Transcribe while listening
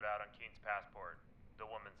Keene's passport, the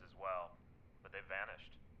woman's as well, but they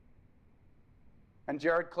vanished. And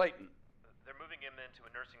Jared Clayton? They're moving him into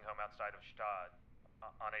a nursing home outside of Stad,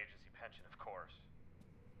 on agency pension, of course.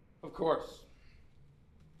 Of course.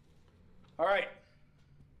 All right.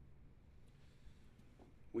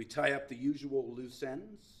 We tie up the usual loose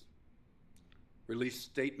ends, release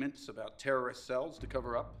statements about terrorist cells to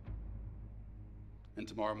cover up, and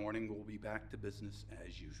tomorrow morning we'll be back to business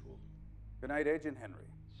as usual. Good night, Agent Henry.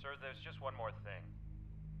 Sir, there's just one more thing.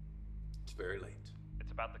 It's very late.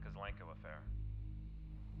 It's about the Kozlenko affair.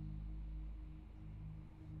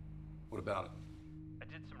 What about it? I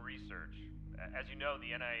did some research. As you know,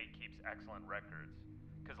 the NIA keeps excellent records.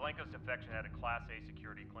 Kozlenko's defection had a Class A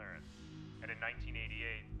security clearance. And in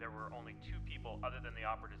 1988, there were only 2 people other than the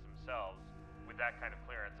operatives themselves with that kind of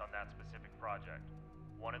clearance on that specific project.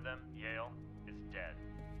 One of them, Yale, is dead.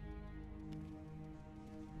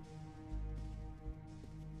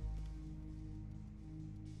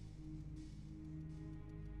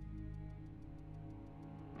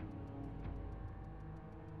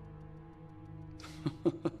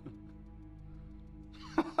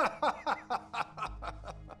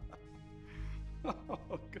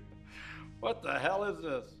 Oh, God. What the hell is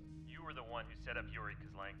this? You were the one who set up Yuri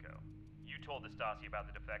Kozlenko. You told the Stasi about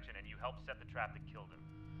the defection and you helped set the trap that killed him.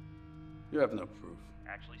 You have no proof.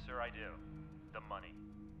 Actually, sir, I do. The money.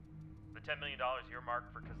 The $10 million earmarked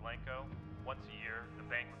for Kozlenko, once a year, the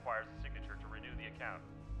bank requires a signature to renew the account.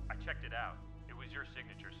 I checked it out. It was your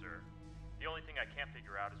signature, sir. The only thing I can't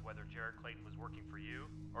figure out is whether Jared Clayton was working for you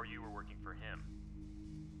or you were working for him.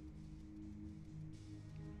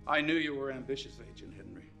 I knew you were ambitious, Agent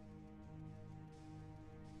Henry.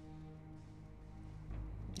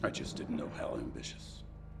 I just didn't know how ambitious.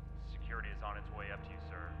 Security is on its way up to you,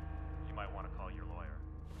 sir. You might want to call your lawyer.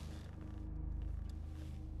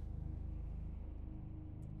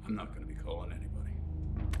 I'm not going to be calling anybody.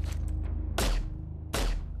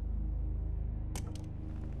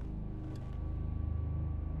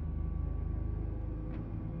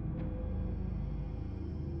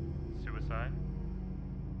 Suicide?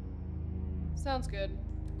 Sounds good.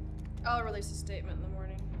 I'll release a statement in the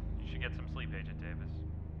morning. You should get some sleep, Agent Davis.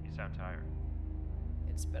 You sound tired.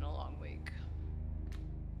 It's been a long week.